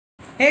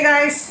Hey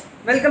guys,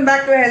 welcome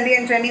back to Healthy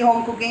and Trendy Home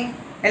Cooking.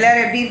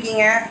 எல்லாரும் எப்படி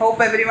இருக்கீங்க? Hope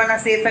everyone are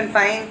safe and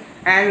fine.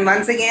 And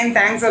once again,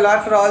 thanks a lot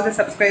for all the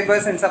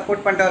subscribers and support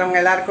பண்ணிட்டவங்க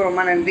எல்லாருக்கும்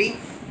ரொம்ப நன்றி.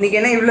 இன்னைக்கு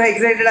என்ன இவ்வளோ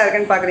எக்ஸைட்டடாக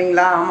இருக்குன்னு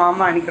பார்க்குறீங்களா?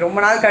 ஆமாம், இன்னைக்கு ரொம்ப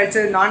நாள்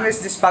கழிச்சு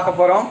நான்வெஜ் டிஷ் பார்க்க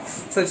போகிறோம்.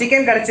 ஸோ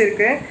சிக்கன்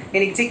கிடச்சிருக்கு.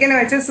 இன்னைக்கு சிக்கனை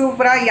வச்சு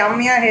சூப்பராக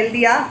யம்மியாக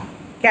ஹெல்த்தியாக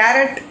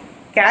கேரட்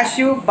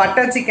கேஷ்யூ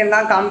பட்டர் சிக்கன்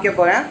தான் காமிக்க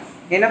போகிறேன்.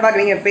 என்ன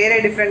பார்க்குறீங்க? பேரே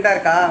டிஃப்ரெண்ட்டாக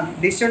இருக்கா?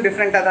 டிஷ்ஷும்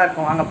டிஃப்ரெண்ட்டாக தான்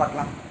இருக்கும். வாங்க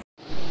பார்க்கலாம்.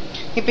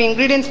 இப்போ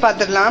இன்க்ரீடியன்ட்ஸ்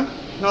பார்த்துடலாம்.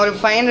 நான் ஒரு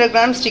 500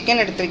 கிராம்ஸ்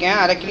சிக்கன் எடுத்திருக்கேன்.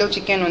 அரை கிலோ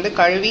சிக்கன் வந்து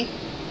கழுவி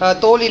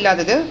தோல்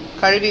இல்லாதது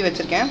கழுவி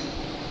வச்சுருக்கேன்.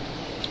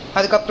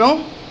 அதுக்கப்புறம்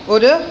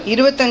ஒரு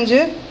 25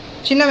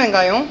 சின்ன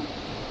வெங்காயம்,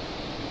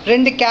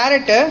 2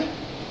 கேரட்டு,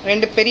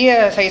 2 பெரிய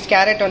சைஸ்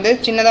கேரட் வந்து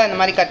சின்னதாக இந்த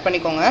மாதிரி கட்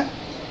பண்ணிக்கோங்க.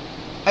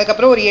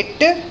 அதுக்கப்புறம் ஒரு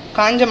 8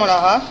 காஞ்ச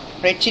மிளகா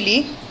ரெட் சில்லி,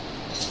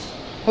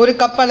 ஒரு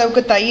கப்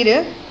அளவுக்கு தயிர்,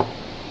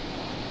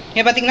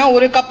 இங்கே பார்த்திங்கன்னா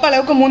ஒரு கப்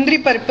அளவுக்கு முந்திரி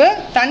பருப்பு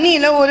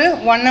தண்ணியில் ஒரு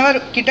 1 hour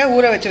கிட்ட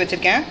ஊற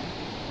வச்சுருக்கேன்.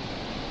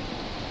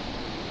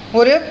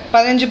 ஒரு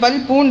 15 பல்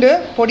பூண்டு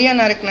பொடியாக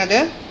நறுக்குனது,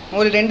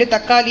 ஒரு 2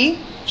 தக்காளி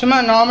சும்மா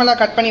நார்மலாக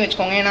கட் பண்ணி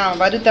வச்சுக்கோங்க, ஏன்னா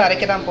வறுத்து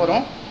அரைக்க தான்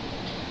போகிறோம்.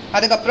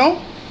 அதுக்கப்புறம்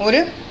ஒரு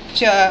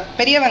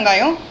பெரிய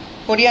வெங்காயம்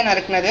பொடியாக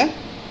நறுக்குனது,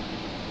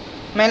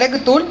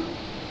 மிளகுத்தூள்,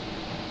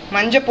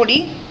 மஞ்சப்பொடி,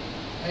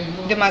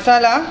 இது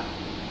மசாலா,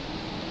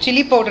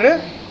 சில்லி பவுட்ரு,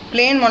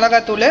 பிளெயின்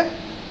மிளகாத்தூள்,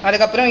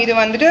 அதுக்கப்புறம் இது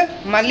வந்துட்டு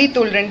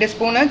மல்லித்தூள் 2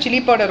 spoon,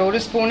 chilli powder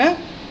 1 spoon,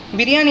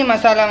 biryani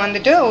masala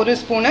வந்துட்டு 1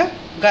 ஸ்பூனு,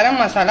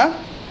 கரம் மசாலா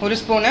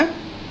 1 ஸ்பூனு,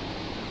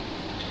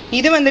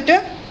 இது வந்துட்டு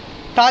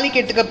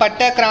தாளிக்கிறதுக்கு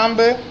பட்டை,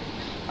 கிராம்பு,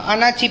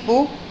 அன்னாச்சி பூ,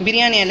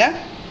 பிரியாணி இலை,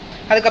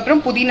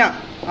 அதுக்கப்புறம் புதினா,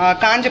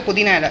 காஞ்ச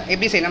புதினா இலை.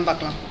 எப்படி செய்யலாம்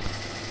பார்க்கலாம்.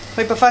 ஸோ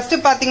இப்போ ஃபஸ்ட்டு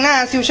பார்த்தீங்கன்னா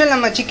ஆஸ் யூஷுவல்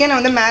நம்ம சிக்கனை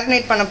வந்து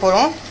மேரினேட் பண்ண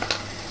போகிறோம்.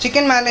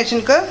 சிக்கன்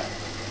மேரினேஷனுக்கு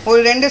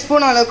ஒரு 2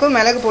 ஸ்பூன் அளவுக்கு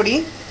மிளகு பொடி,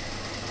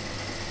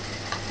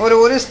 ஒரு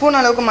 1 ஸ்பூன்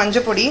அளவுக்கு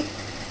மஞ்சள் பொடி,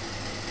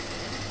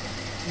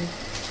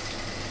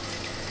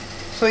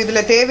 ஸோ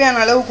இதில்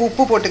தேவையான அளவுக்கு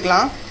உப்பு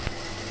போட்டுக்கலாம்.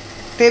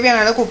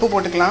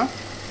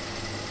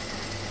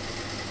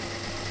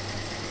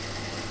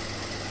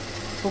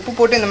 உப்பு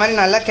போட்டு இந்த மாதிரி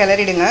நல்லா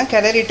கிளறிடுங்க.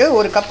 கிளறிட்டு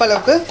ஒரு கப்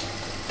அளவுக்கு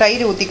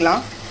தயிர்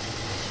ஊற்றிக்கலாம்.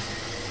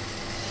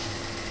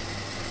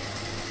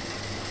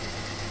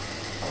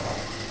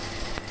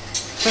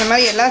 இந்த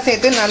மாதிரி எல்லாம்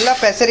சேர்த்து நல்லா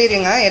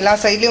பெசறிடுங்க. எல்லா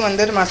சைட்லேயும்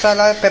வந்து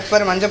மசாலா,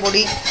 பெப்பர், மஞ்சள்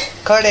பொடி,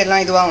 கர்டு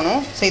எல்லாம்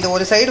இதுவாகணும். ஸோ இது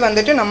ஒரு சைடு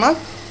வந்துட்டு நம்ம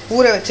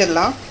ஊற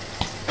வச்சிடலாம்.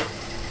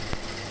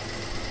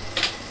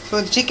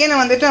 ஸோ சிக்கனை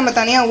வந்துட்டு நம்ம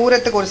தனியாக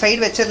ஊறத்துக்கு ஒரு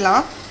சைடு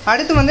வச்சிடலாம்.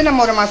 அடுத்து வந்து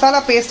நம்ம ஒரு மசாலா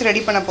பேஸ்ட்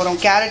ரெடி பண்ண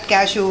போகிறோம். Carrot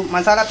cashew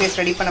masala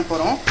paste ready பண்ண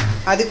போகிறோம்.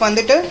 அதுக்கு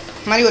வந்துட்டு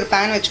இந்த மாதிரி ஒரு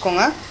பேன்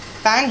வச்சுக்கோங்க.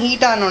 பேன்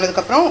ஹீட்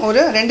ஆனதுக்கப்புறம்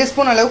ஒரு 2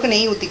 ஸ்பூன் அளவுக்கு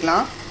நெய்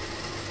ஊற்றிக்கலாம்.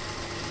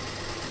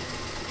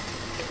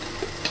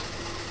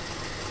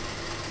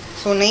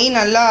 ஸோ நெய்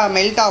நல்லா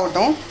மெல்ட்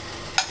ஆகட்டும்.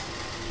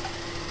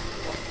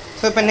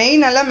 ஸோ இப்போ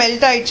நெய் நல்லா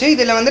மெல்ட் ஆகிடுச்சு.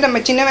 இதில் வந்து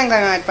நம்ம சின்ன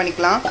வெங்காயம் ஆட்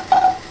பண்ணிக்கலாம்.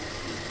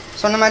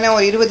 சொன்ன மாதிரி நான்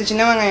ஒரு 20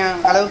 சின்ன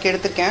வெங்காயம் அளவுக்கு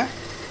எடுத்திருக்கேன்.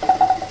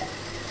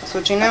 ஸோ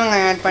சின்ன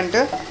வெங்காயம் ஆட்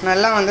பண்ணிட்டு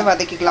நல்லா வந்து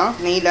வதக்கிக்கலாம்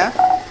நெய்யில்.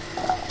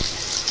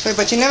 ஸோ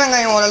இப்போ சின்ன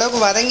வெங்காயம் ஓரளவுக்கு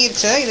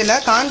வதங்கிடுச்சு.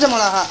 இதில் காஞ்ச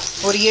மிளகா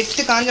ஒரு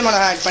 8 காஞ்ச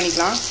மிளகா ஆட்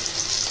பண்ணிக்கலாம்.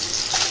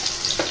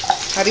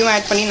 அதையும்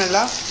ஆட் பண்ணி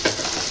நல்லா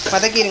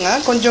வதக்கிடுங்க.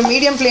 கொஞ்சம்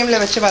மீடியம்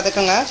ஃப்ளேமில் வச்சு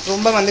வதக்குங்க,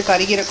 ரொம்ப வந்து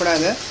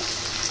கருகிடக்கூடாது.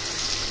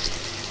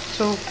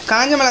 ஸோ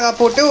காஞ்ச மிளகா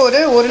போட்டு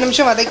ஒரு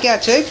நிமிஷம்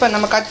வதக்கியாச்சு. இப்போ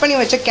நம்ம கட் பண்ணி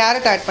வச்ச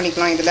கேரட் ஆட்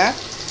பண்ணிக்கலாம் இதில்.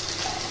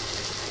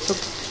 ஸோ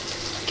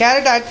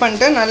கேரட் ஆட்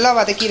பண்ணிட்டு நல்லா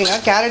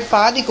வதக்கிடுங்க. கேரட்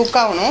பாதி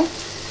குக் ஆகணும்.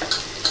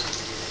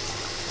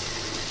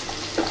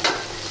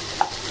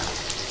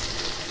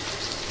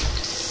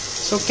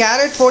 ஸோ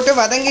கேரட் போட்டு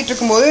வதங்கிட்டு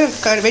இருக்கும்போது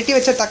வெட்டி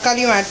வச்ச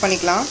தக்காளியும் ஆட்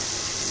பண்ணிக்கலாம்.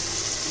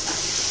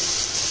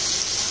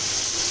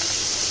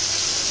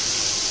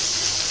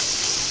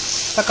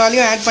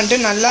 தக்காளியும் ஆட் பண்ணிட்டு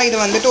நல்லா இது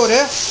வந்துட்டு ஒரு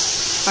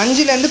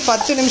 5லேருந்து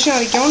 10 நிமிஷம்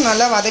வரைக்கும்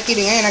நல்லா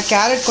வதக்கிடுங்க. ஏன்னா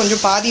கேரட்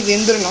கொஞ்சம் பாதி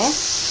வெந்துடணும்.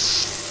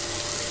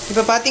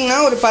 இப்போ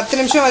பார்த்தீங்கன்னா ஒரு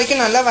 10 நிமிஷம்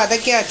வரைக்கும் நல்லா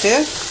வதக்கியாச்சு.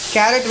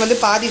 கேரட் வந்து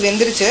பாதி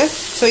வெந்துருச்சு.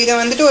 ஸோ இதை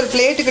வந்துட்டு ஒரு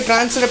பிளேட்டுக்கு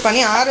ட்ரான்ஸ்ஃபர்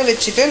பண்ணி ஆற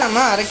வச்சுட்டு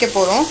நம்ம அரைக்க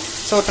போகிறோம்.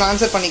 ஸோ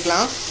ட்ரான்ஸ்ஃபர்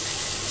பண்ணிக்கலாம்.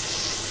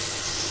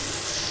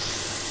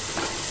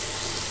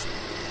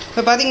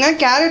 இப்போ பார்த்தீங்கன்னா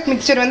கேரட்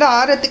மிக்சர் வந்து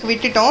ஆறத்துக்கு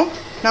விட்டுட்டோம்.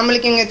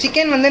 நம்மளுக்கு இங்கே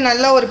சிக்கன் வந்து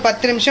நல்லா ஒரு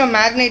 10 நிமிஷம்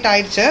மேரினேட்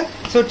ஆயிடுச்சு.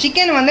 ஸோ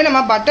சிக்கன் வந்து நம்ம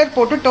பட்டர்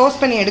போட்டு டோஸ்ட்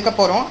பண்ணி எடுக்க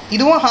போகிறோம்.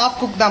 இதுவும் ஹாஃப்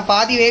குக் தான்,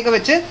 பாதி வேக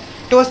வச்சு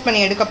டோஸ்ட் பண்ணி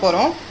எடுக்க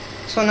போகிறோம்.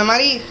 ஸோ இந்த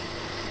மாதிரி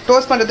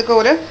டோஸ்ட் பண்ணுறதுக்கு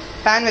ஒரு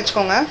பேன்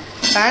வச்சுக்கோங்க.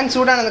 பேன்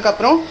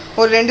சூடானதுக்கப்புறம்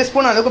ஒரு 2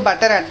 ஸ்பூன் அளவுக்கு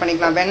பட்டர் ஆட்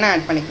பண்ணிக்கலாம், வெண்ணெய்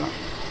ஆட் பண்ணிக்கலாம்.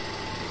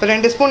 இப்போ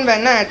 2 ஸ்பூன்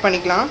வெண்ணெய் ஆட்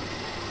பண்ணிக்கலாம்.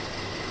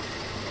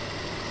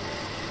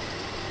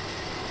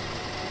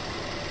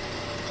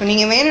 ஸோ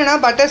நீங்கள் வேணும்னா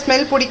பட்டர்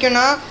ஸ்மெல்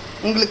பிடிக்குன்னா,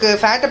 உங்களுக்கு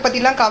ஃபேட்டை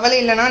பற்றிலாம் கவலை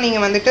இல்லைன்னா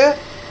நீங்கள் வந்துட்டு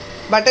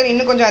பட்டர்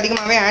இன்னும் கொஞ்சம்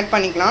அதிகமாகவே ஆட்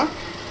பண்ணிக்கலாம்.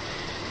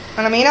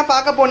 ஆனால் மெயினாக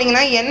பார்க்க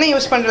போனீங்கன்னா எண்ணெய்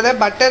யூஸ் பண்ணுறத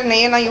பட்டர்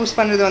நெய்யெல்லாம் யூஸ்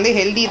பண்ணுறது வந்து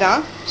ஹெல்தி தான்.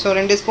 ஸோ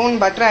 2 ஸ்பூன்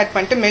பட்டர் ஆட்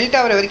பண்ணிட்டு மெல்ட்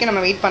ஆகிற வரைக்கும்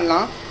நம்ம வெயிட்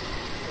பண்ணலாம்.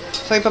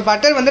 ஸோ இப்போ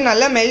பட்டர் வந்து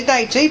நல்லா மெல்ட்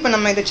ஆகிடுச்சு. இப்போ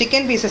நம்ம இந்த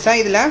சிக்கன்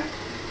பீசஸாக இதில்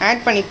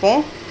ஆட் பண்ணிப்போம்.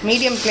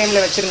 மீடியம்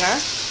ஃப்ளேமில் வச்சுருங்க.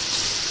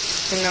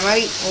 இந்த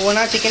மாதிரி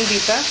ஒவ்வொன்றா சிக்கன்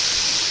பீஸை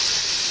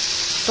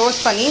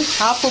டோஸ்ட் பண்ணி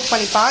ஹாஃப் குக்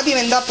பண்ணி பாதி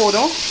வெந்தால்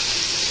போதும்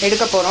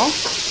எடுக்க போகிறோம்.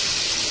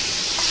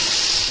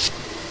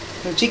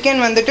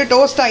 சிக்கன் வந்துட்டு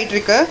டோஸ்ட் ஆகிட்டு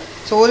இருக்கு.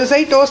 ஸோ ஒரு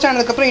சைடு டோஸ்ட்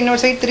ஆனதுக்கப்புறம்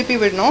இன்னொரு சைடு திருப்பி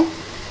விடணும்.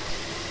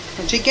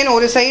 சிக்கன்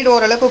ஒரு சைடு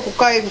ஓரளவுக்கு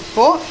குக்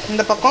ஆகிப்போ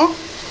இந்த பக்கம்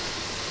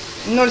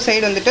இன்னொரு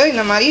சைடு வந்துட்டு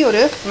இந்த மாதிரி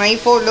ஒரு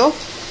நைஃபோ இல்லை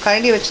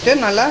கரண்டி வச்சுட்டு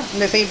நல்லா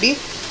இந்த சைடு இப்படி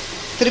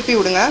திருப்பி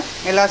விடுங்க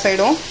எல்லா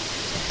சைடும்.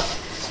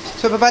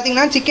 ஸோ இப்போ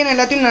பார்த்தீங்கன்னா சிக்கன்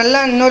எல்லாத்தையும் நல்லா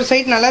இன்னொரு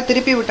சைடு நல்லா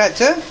திருப்பி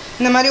விட்டாச்சு.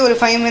 இந்த மாதிரி ஒரு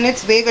 5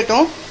 minutes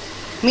வேகட்டும்.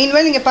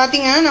 மீன்வேல் இங்கே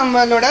பார்த்தீங்கன்னா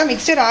நம்மளோட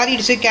மிக்சர்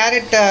ஆறிடுச்சு.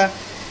 கேரட்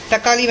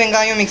தக்காளி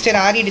வெங்காயம் மிக்சர்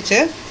ஆறிடுச்சு.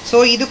 ஸோ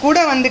இது கூட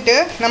வந்துட்டு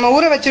நம்ம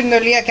ஊற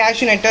வச்சுருந்தோம் இல்லையா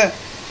கேஷ்யூ நட்டு,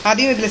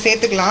 அதையும் இதில்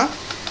சேர்த்துக்கலாம்.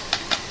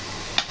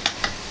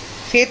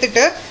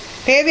 சேர்த்துட்டு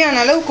தேவையான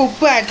அளவுக்கு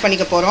உப்பு ஆட்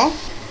பண்ணிக்க போகிறோம்.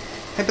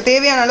 இப்போ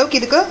தேவையான அளவுக்கு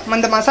இதுக்கு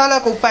அந்த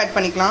மசாலாவுக்கு உப்பு ஆட்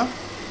பண்ணிக்கலாம்.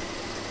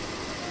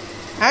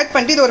 ஆட்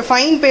பண்ணிட்டு இது ஒரு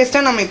ஃபைன்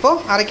பேஸ்ட்டாக நம்ம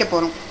இப்போது அரைக்க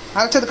போகிறோம்.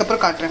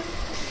 அரைச்சதுக்கப்புறம் காட்டுறேன்.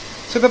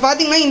 ஸோ இப்போ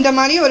பார்த்தீங்கன்னா இந்த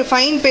மாதிரி ஒரு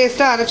ஃபைன்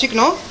பேஸ்ட்டாக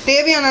அரைச்சிக்கணும்.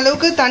 தேவையான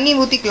அளவுக்கு தண்ணி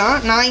ஊற்றிக்கலாம்.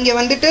 நான் இங்கே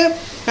வந்துட்டு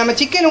நம்ம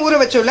சிக்கன் ஊற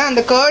வச்சோம்ல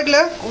அந்த கர்டில்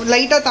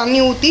லைட்டாக தண்ணி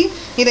ஊற்றி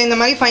இதை இந்த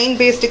மாதிரி ஃபைன்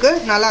பேஸ்ட்டுக்கு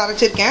நல்லா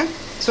அரைச்சிருக்கேன்.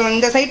 ஸோ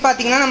இந்த சைட்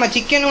பார்த்தீங்கன்னா நம்ம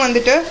சிக்கனும்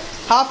வந்துட்டு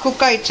ஹாஃப்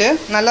குக் ஆகிடுச்சு.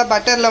 நல்லா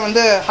பட்டரில்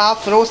வந்து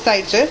ஹாஃப் ரோஸ்ட்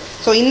ஆகிடுச்சு.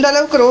 ஸோ இந்த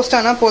அளவுக்கு ரோஸ்ட்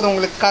ஆனால் போதும்.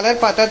 உங்களுக்கு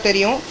கலர் பார்த்தா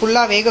தெரியும்,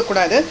 ஃபுல்லாக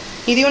வேகக்கூடாது.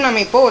 இதையும்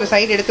நம்ம இப்போது ஒரு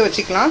சைடு எடுத்து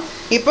வச்சுக்கலாம்.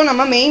 இப்போ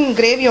நம்ம மெயின்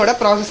கிரேவியோட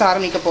ப்ராசஸ்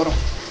ஆரம்பிக்க போகிறோம்.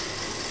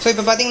 ஸோ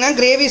இப்போ பார்த்தீங்கன்னா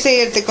கிரேவி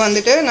செய்யறதுக்கு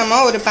வந்துட்டு நம்ம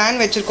ஒரு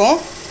பேன் வச்சுருக்கோம்.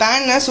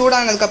 பேனை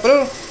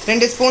சூடானதுக்கப்புறம்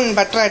 2 ஸ்பூன்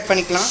பட்டர் ஆட்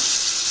பண்ணிக்கலாம்.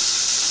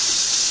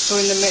 ஸோ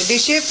இந்த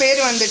டிஷ்ஷே பேர்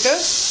வந்துட்டு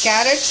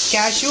carrot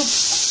cashew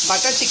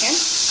butter chicken.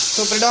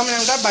 So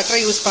ப்ரிடாமினண்ட்டாக பட்டரை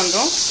யூஸ்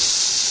பண்ணுறோம்.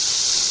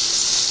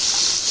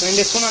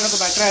 2 ஸ்பூன்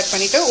அளவுக்கு பட்டர் ஆட்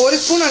பண்ணிவிட்டு 1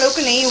 ஸ்பூன்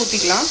அளவுக்கு நெய்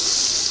ஊற்றிக்கலாம்.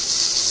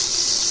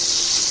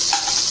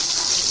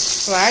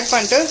 ஸோ ஆட்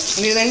பண்ணிட்டு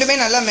இது ரெண்டுமே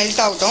நல்லா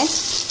மெல்ட் ஆகட்டும்.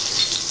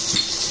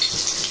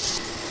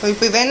 ஸோ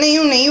இப்போ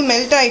வெண்ணையும் நெய்யும்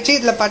மெல்ட் ஆகிடுச்சு.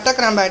 இதில் பட்டை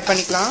கிராம்பு ஆட்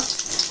பண்ணிக்கலாம்.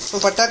 ஸோ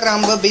பட்டை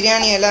கிராம்பு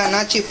பிரியாணி எல்லாம்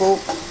அன்னாச்சி பூ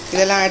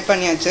இதெல்லாம் ஆட்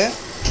பண்ணியாச்சு.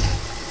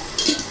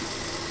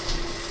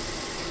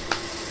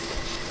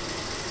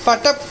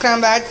 பட்டை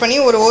கிராம்பு ஆட் பண்ணி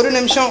ஒரு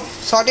நிமிஷம்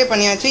சாட்டே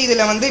பண்ணியாச்சு.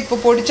 இதில் வந்து இப்போ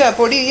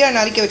பொடியாக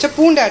நறுக்கி வச்ச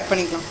பூண்டு ஆட்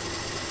பண்ணிக்கலாம்.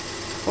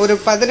 ஒரு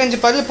 15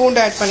 பல் பூண்டு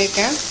ஆட்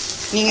பண்ணியிருக்கேன்.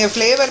 நீங்கள்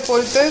ஃப்ளேவர்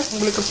பொறுத்து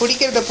உங்களுக்கு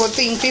பிடிக்கிறத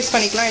பொறுத்து இன்க்ரீஸ்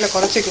பண்ணிக்கலாம் இல்லை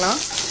குறைச்சிக்கலாம்.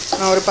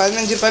 நான் ஒரு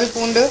 15 பல்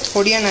பூண்டு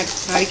பொடியாக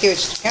நறுக்கி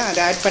வச்சுருக்கேன். அதை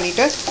ஆட்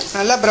பண்ணிவிட்டு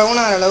நல்லா ப்ரௌன்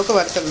ஆகிற அளவுக்கு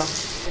வறுத்துடலாம்.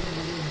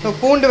 ஸோ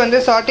பூண்டு வந்து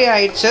சாட்டே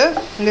ஆகிடுச்சு.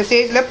 இந்த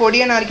ஸ்டேஜில்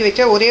பொடியாக நறுக்கி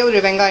வச்ச ஒரே ஒரு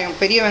வெங்காயம்,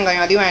 பெரிய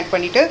வெங்காயம், அதையும் ஆட்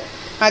பண்ணிவிட்டு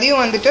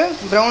அதையும் வந்துட்டு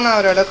ப்ரௌன்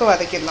ஆகிற அளவுக்கு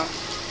வதக்கிடலாம்.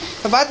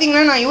 இப்போ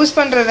பார்த்தீங்கன்னா நான் யூஸ்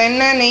பண்ணுற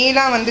வெண்ணெய்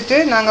நெய்லாம் வந்துட்டு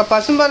நாங்கள்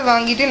பசும்பால்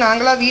வாங்கிட்டு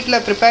நாங்களாக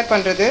வீட்டில் ப்ரிப்பேர்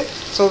பண்ணுறது.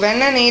 ஸோ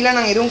வெண்ணெய் நெய்லாம்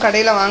நாங்கள் எதுவும்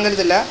கடையில்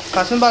வாங்குறதில்ல.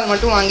 பசும்பால்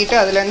மட்டும் வாங்கிட்டு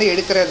அதுலேருந்து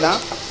எடுக்கிறது தான்.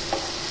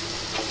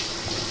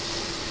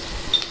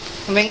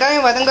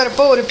 வெங்காயம்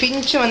வதங்குறப்போ ஒரு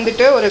பிஞ்சு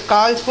வந்துட்டு ஒரு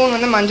 1/4 ஸ்பூன்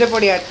வந்து மஞ்சள்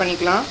பொடி ஆட்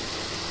பண்ணிக்கலாம்.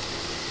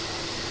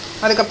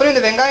 அதுக்கப்புறம்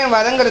இந்த வெங்காயம்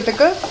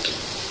வதங்குறதுக்கு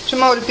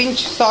சும்மா ஒரு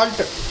பிஞ்ச்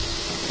சால்ட்,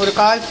 ஒரு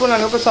 1/4 ஸ்பூன்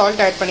அளவுக்கு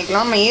சால்ட் ஆட்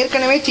பண்ணிக்கலாம். நம்ம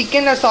ஏற்கனவே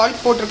சிக்கனில்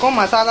சால்ட் போட்டிருக்கோம்,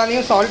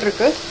 மசாலாலையும் சால்ட்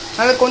இருக்குது,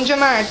 அதில்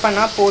கொஞ்சமாக ஆட்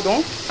பண்ணால்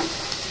போதும்.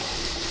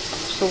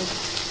 ஸோ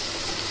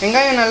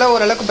வெங்காயம் நல்லா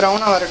ஓரளவுக்கு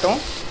ப்ரௌனாக வரட்டும்.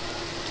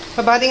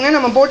 இப்போ பார்த்தீங்கன்னா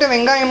நம்ம போட்ட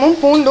வெங்காயமும்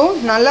பூண்டும்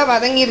நல்லா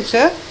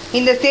வதங்கிருச்சு.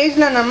 இந்த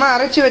ஸ்டேஜில் நம்ம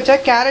அரைச்சி வச்ச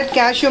கேரட்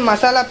கேஷ்யூ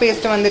மசாலா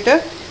பேஸ்ட் வந்துட்டு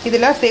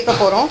இதில் சேர்க்க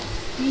போகிறோம்.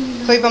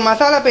 ஸோ இப்போ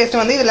மசாலா பேஸ்ட்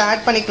வந்து இதில்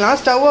ஆட் பண்ணிக்கலாம்.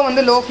 ஸ்டவ்வை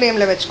வந்து லோ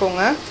ஃப்ளேமில்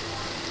வச்சுக்கோங்க.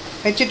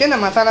 வச்சுட்டு இந்த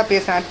மசாலா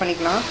பேஸ்ட் ஆட்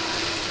பண்ணிக்கலாம்.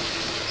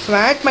 ஸோ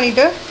ஆட்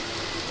பண்ணிவிட்டு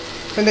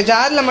இந்த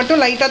ஜாரில்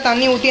மட்டும் லைட்டாக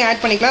தண்ணி ஊற்றி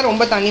ஆட் பண்ணிக்கலாம்.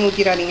 ரொம்ப தண்ணி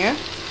ஊற்றிடாதீங்க.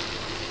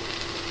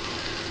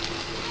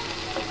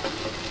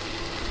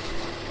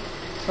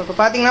 ஸோ இப்போ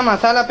பார்த்தீங்கன்னா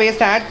மசாலா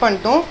பேஸ்ட் ஆட்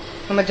பண்ணிட்டோம்.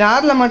 நம்ம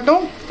ஜாரில்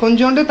மட்டும்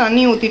கொஞ்சோண்டு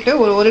தண்ணி ஊற்றிட்டு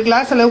ஒரு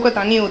கிளாஸ் அளவுக்கு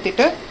தண்ணி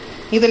ஊற்றிட்டு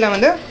இதில்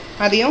வந்து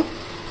அதையும்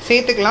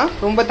சேர்த்துக்கலாம்.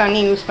 ரொம்ப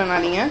தண்ணி யூஸ்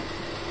பண்ணாதீங்க.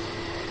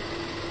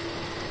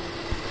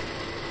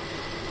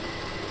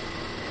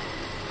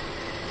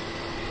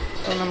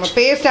 ஸோ நம்ம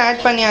பேஸ்ட்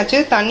ஆட் பண்ணியாச்சு,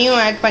 தண்ணியும்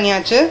ஆட்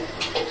பண்ணியாச்சு.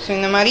 ஸோ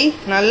இந்த மாதிரி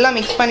நல்லா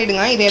மிக்ஸ்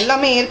பண்ணிவிடுங்க. இது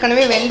எல்லாமே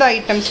ஏற்கனவே வெந்த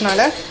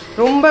ஐட்டம்ஸ்னால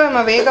ரொம்ப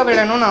நம்ம வேக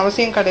விடணும்னு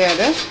அவசியம்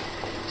கிடையாது.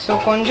 ஸோ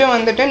கொஞ்சம்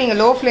வந்துட்டு நீங்கள்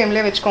லோ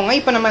ஃப்ளேம்லேயே வச்சுக்கோங்க.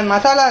 இப்போ நம்ம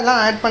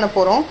மசாலாலாம் ஆட் பண்ண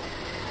போகிறோம்.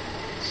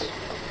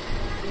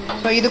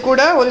 ஸோ இது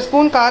கூட 1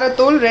 ஸ்பூன்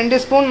காரத்தூள், 2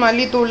 ஸ்பூன்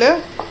மல்லித்தூள்,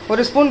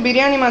 1 ஸ்பூன்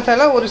பிரியாணி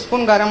மசாலா, 1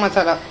 ஸ்பூன் கரம்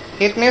மசாலா,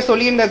 ஏற்கனவே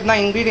சொல்லியிருந்தது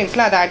தான்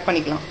இன்க்ரீடியன்ஸில், அதை ஆட்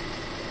பண்ணிக்கலாம்.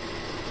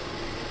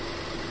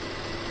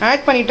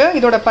 ஆட் பண்ணிவிட்டு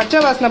இதோட பச்சை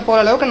வாசனை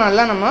போகிற அளவுக்கு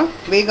நல்லா நம்ம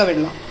வேக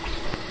விடலாம்.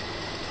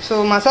 ஸோ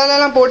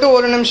மசாலாலாம் போட்டு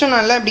 1 நிமிஷம்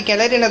நல்லா இப்படி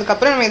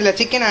கிளறினதுக்கப்புறம் நம்ம இதில்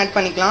சிக்கன் ஆட்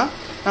பண்ணிக்கலாம்.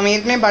 நம்ம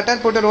ஏற்கனவே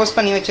பட்டர் போட்டு ரோஸ்ட்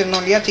பண்ணி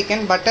வச்சுருந்தோம் இல்லையா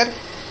சிக்கன், பட்டர்,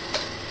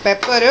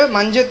 பெப்பரு,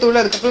 மஞ்சத்தூள்,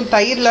 அதுக்கப்புறம்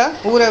தயிரில்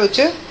ஊற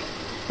வச்சு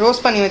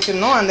ரோஸ்ட் பண்ணி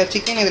வச்சுருந்தோம். அந்த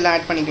சிக்கன் இதில்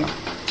ஆட் பண்ணிக்கலாம்.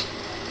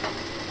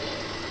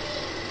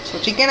 ஸோ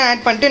சிக்கனை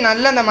ஆட் பண்ணிட்டு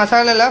நல்லா அந்த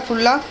மசாலாலாம்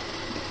ஃபுல்லாக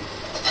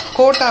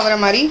கோட் ஆகிற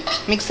மாதிரி,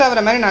 மிக்ஸ்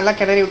ஆகிற மாதிரி நல்லா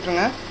கிளறி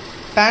விட்ருங்க.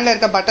 பேனில்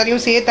இருக்க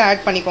பட்டரையும் சேர்த்து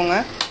ஆட் பண்ணிக்கோங்க.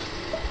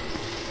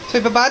 ஸோ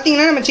இப்போ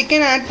பார்த்தீங்கன்னா நம்ம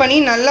சிக்கனை ஆட் பண்ணி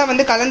நல்லா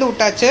வந்து கலந்து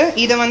விட்டாச்சு.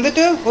 இதை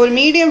வந்துட்டு ஒரு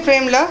மீடியம்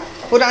ஃப்ளேமில்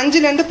ஒரு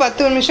 5லேருந்து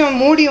 10 நிமிஷம்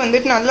மூடி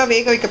வந்துட்டு நல்லா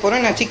வேக வைக்க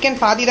போகிறோம். நான் சிக்கன்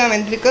பாதி தான்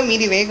வெந்திருக்கு,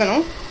 மீதி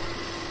வேகணும்.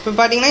 இப்போ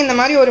பார்த்தீங்கன்னா இந்த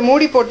மாதிரி ஒரு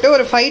மூடி போட்டு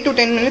ஒரு 5 to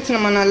 10 மினிட்ஸ்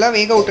நம்ம நல்லா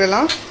வேக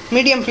விட்டுறலாம்.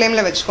 மீடியம்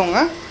ஃப்ளேமில் வச்சுக்கோங்க.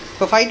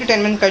 இப்போ 5 to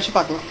 10 மினிட்ஸ் கழிச்சு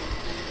பார்க்கலாம்.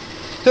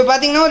 ஸோ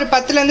பார்த்தீங்கன்னா ஒரு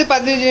 10லேருந்து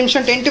 15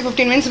 நிமிஷம் 10 to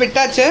 15 minutes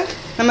விட்டாச்சு.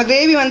 நம்ம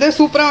கிரேவி வந்து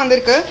சூப்பராக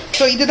வந்திருக்கு.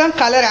 ஸோ இதுதான்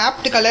கலர்,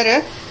 ஆப்ட் கலரு.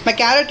 நம்ம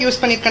கேரட் யூஸ்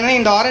பண்ணியிருக்கேன்னா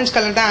இந்த ஆரஞ்சு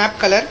கலர் தான்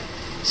ஆப்ட் கலர்.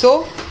 ஸோ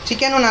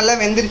சிக்கனும் நல்லா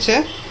வெந்துருச்சு.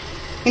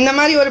 இந்த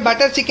மாதிரி ஒரு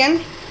பட்டர் சிக்கன்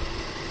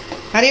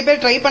நிறைய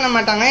பேர் ட்ரை பண்ண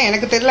மாட்டாங்க,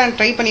 எனக்கு தெரியல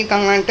ட்ரை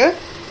பண்ணியிருக்காங்களான்ட்டு.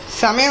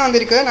 செமையாக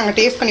வந்திருக்கு, நாங்கள்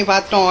டேஸ்ட் பண்ணி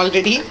பார்த்துட்டோம்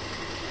ஆல்ரெடி.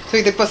 ஸோ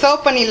இது இப்போ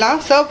சர்வ் பண்ணிடலாம்.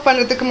 சர்வ்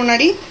பண்ணுறதுக்கு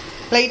முன்னாடி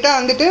லைட்டாக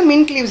வந்துட்டு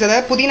மின்ட் லீவ்ஸ்,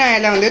 அதாவது புதினா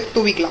இலை வந்து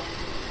தூவிக்கலாம்.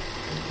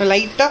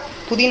 லைட்டாக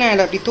புதினா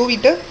இலை அப்படி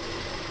தூவிட்டு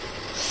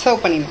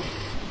சர்வ் பண்ணிடலாம்.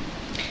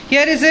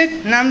 Here is it.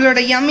 நம்மளோட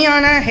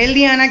யம்மியான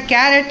ஹெல்தியான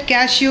carrot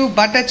cashew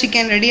butter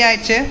chicken ready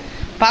ஆயிடுச்சு.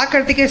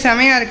 பார்க்குறதுக்கே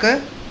செமையாக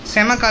இருக்குது,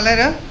 செம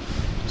கலரு.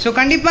 ஸோ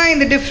கண்டிப்பாக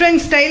இந்த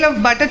different style of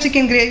butter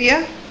chicken கிரேவியை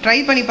try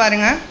பண்ணி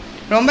பாருங்கள்.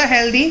 ரொம்ப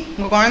ஹெல்தி,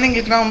 உங்கள்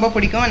குழந்தைங்களுக்குலாம் ரொம்ப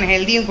பிடிக்கும். அண்ட்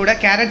ஹெல்தியும் கூட.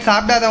 கேரட்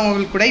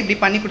சாப்பிடாதவங்களுக்கு கூட இப்படி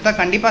பண்ணி கொடுத்தா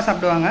கண்டிப்பாக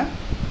சாப்பிடுவாங்க.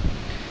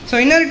 ஸோ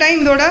இன்னொரு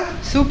டைம் இதோட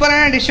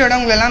சூப்பரான டிஷ்ஷோட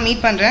உங்களெல்லாம்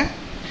மீட் பண்ணுறேன்.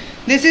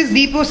 This is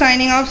Deepu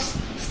signing off.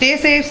 Stay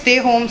safe, stay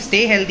home,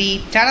 stay healthy.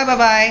 Tata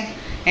bye.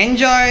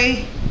 Enjoy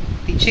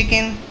the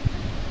chicken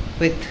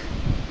with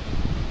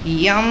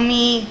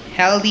yummy,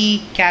 healthy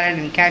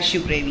carrot and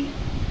cashew gravy.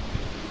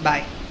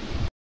 Bye.